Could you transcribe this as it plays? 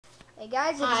Hey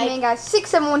guys, it's me, guys.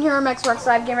 671 here on Xbox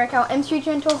Live Gamer account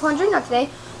M31200. Now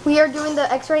today we are doing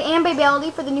the X-ray and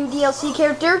Babality for the new DLC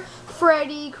character,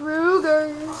 Freddy Kruger.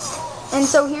 And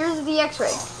so here's the X-ray.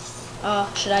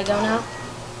 Should I go now?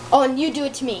 Oh, and you do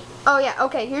it to me. Oh yeah,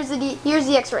 okay. Here's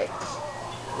the X-ray.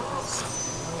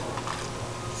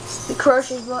 We crush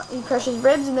his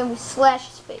ribs and then we slash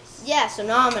his face. Yeah, so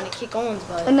now I'm gonna kick Owen's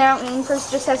butt. And now Chris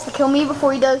just has to kill me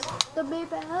before he does the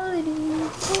Babality.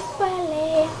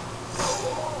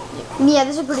 Yeah,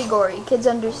 this is pretty gory. Kids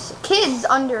under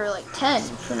like 10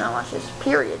 should not watch this.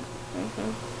 Period.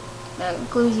 That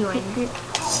includes you in.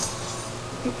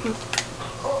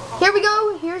 Here we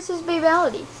go. Here's his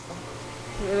Babality.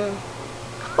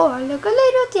 Oh, look, a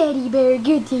little teddy bear,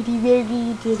 good teddy bear,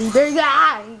 good teddy bear.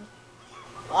 Ah!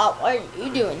 Wow, what are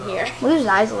you doing here? What do his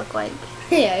eyes look like?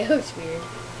 Yeah, it looks weird.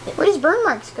 Where does burn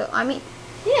marks go? I mean,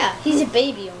 yeah, he's a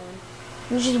baby, Owen.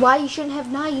 Which is why you shouldn't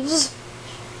have knives.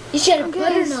 You should have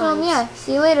butter knives. Yeah.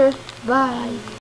 See you later. Bye.